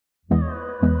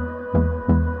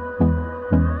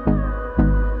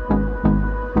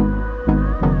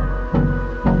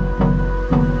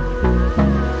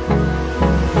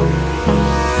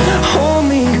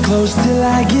close till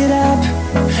I get up.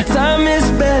 Time is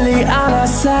barely on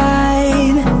our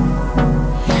side.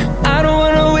 I don't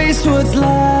wanna waste what's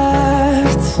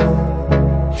left.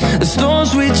 The storms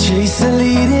we chase are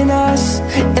leading us,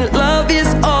 and love is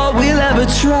all we'll ever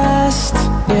trust.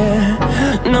 Yeah,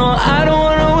 no, I don't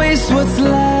wanna waste what's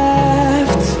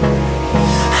left.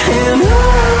 And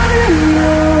on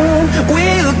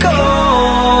we'll go,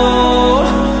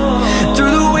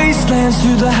 through the wastelands,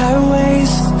 through the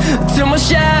highways, till my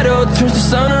shadow turns to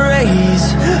sun rays.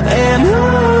 And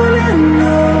on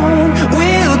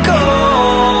we'll go,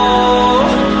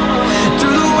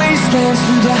 through the wastelands,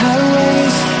 through the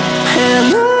highways, and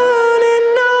on we'll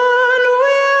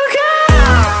go.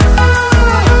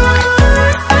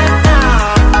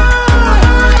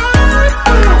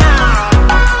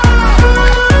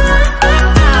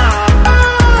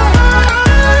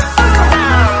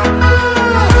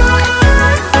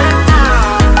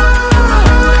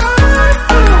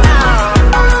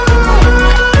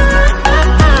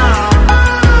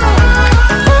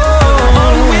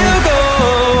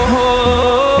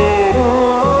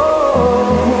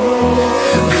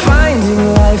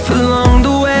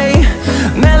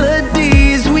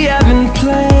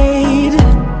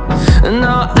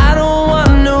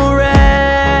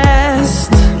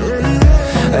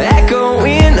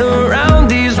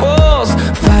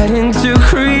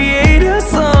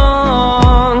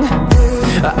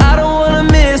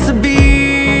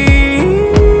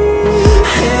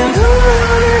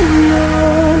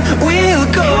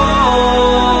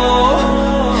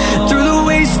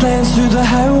 Through the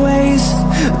highways,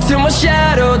 till my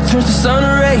shadow turns to sun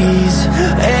rays.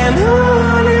 And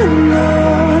on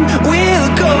we'll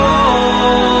go,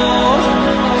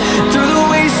 through the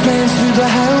wastelands, through the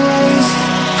highways,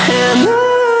 and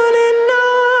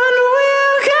on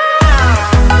we'll go.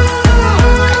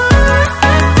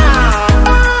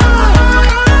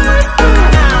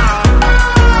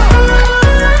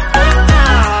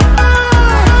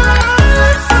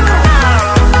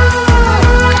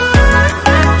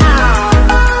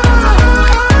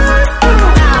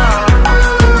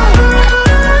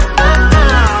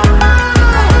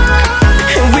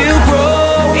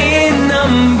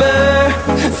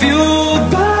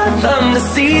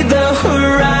 See the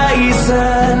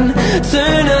horizon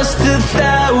turn us to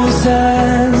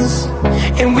thousands,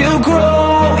 and we'll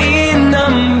grow in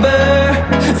number,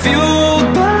 fueled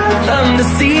by them. To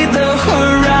see the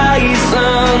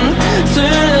horizon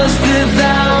turn us to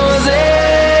thousands,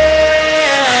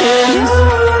 and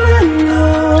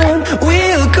on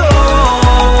we'll go,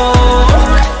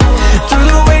 through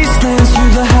the wastelands,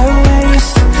 through the highways,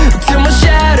 till my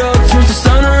shadow turns to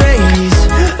sun rays.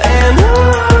 And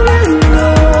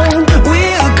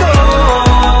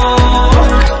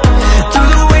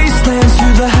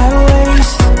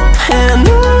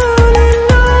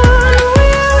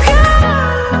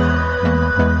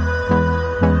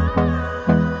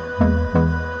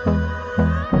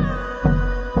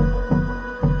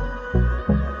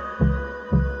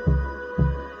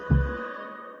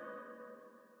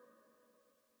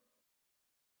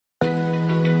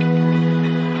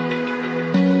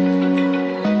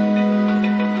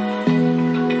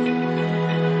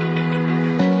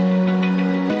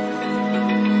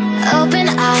open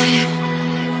eye,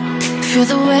 feel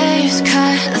the waves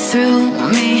cut through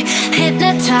me,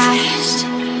 hypnotized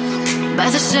by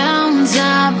the sounds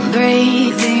I'm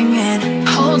breathing in.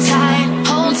 Hold tight,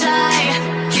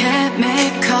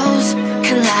 chemicals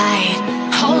collide.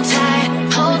 Hold tight,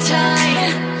 hold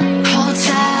tight, hold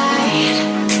tight.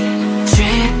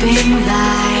 Dripping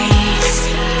lights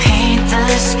paint the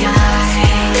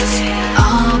skies,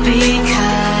 all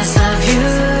because of you.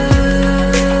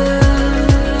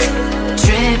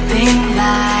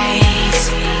 Lights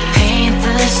paint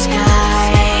the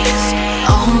skies,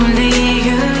 only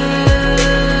you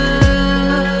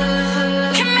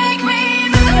can make me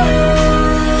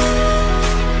move.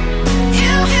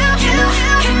 You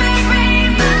can make me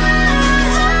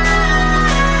move.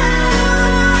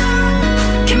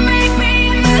 Can make me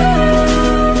move.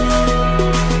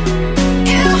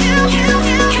 You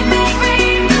can make me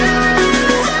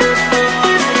move.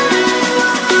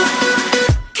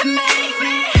 Can make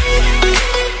me.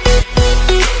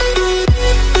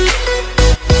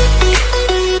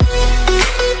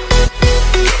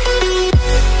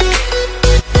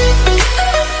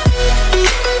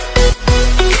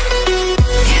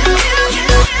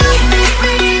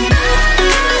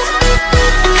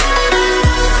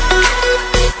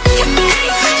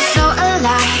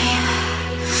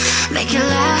 Make it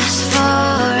last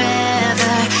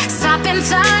forever. Stop in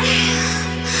time.